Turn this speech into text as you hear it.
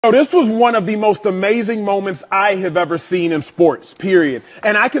So this was one of the most amazing moments I have ever seen in sports, period.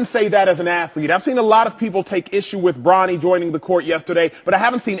 And I can say that as an athlete. I've seen a lot of people take issue with Bronny joining the court yesterday, but I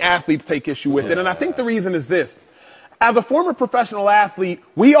haven't seen athletes take issue with it. And I think the reason is this. As a former professional athlete,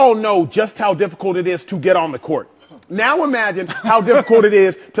 we all know just how difficult it is to get on the court. Now imagine how difficult it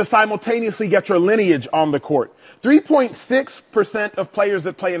is to simultaneously get your lineage on the court. 3.6% of players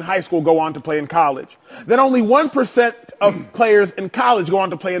that play in high school go on to play in college. Then only 1% of players in college go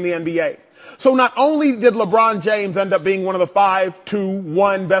on to play in the NBA. So not only did LeBron James end up being one of the 5, 2,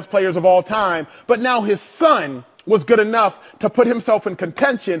 1 best players of all time, but now his son was good enough to put himself in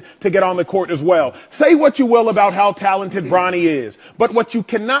contention to get on the court as well. Say what you will about how talented Bronny is, but what you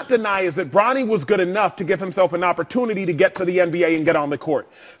cannot deny is that Bronny was good enough to give himself an opportunity to get to the NBA and get on the court.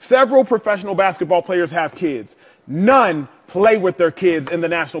 Several professional basketball players have kids. None play with their kids in the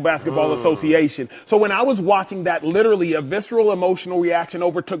National Basketball Association. So when I was watching that, literally a visceral emotional reaction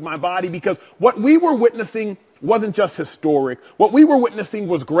overtook my body, because what we were witnessing wasn't just historic. What we were witnessing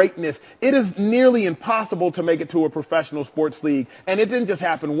was greatness. It is nearly impossible to make it to a professional sports league. And it didn't just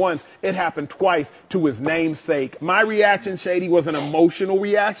happen once. It happened twice to his namesake. My reaction, Shady, was an emotional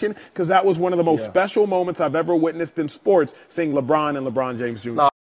reaction, because that was one of the most special moments I've ever witnessed in sports, seeing LeBron and LeBron James Jr.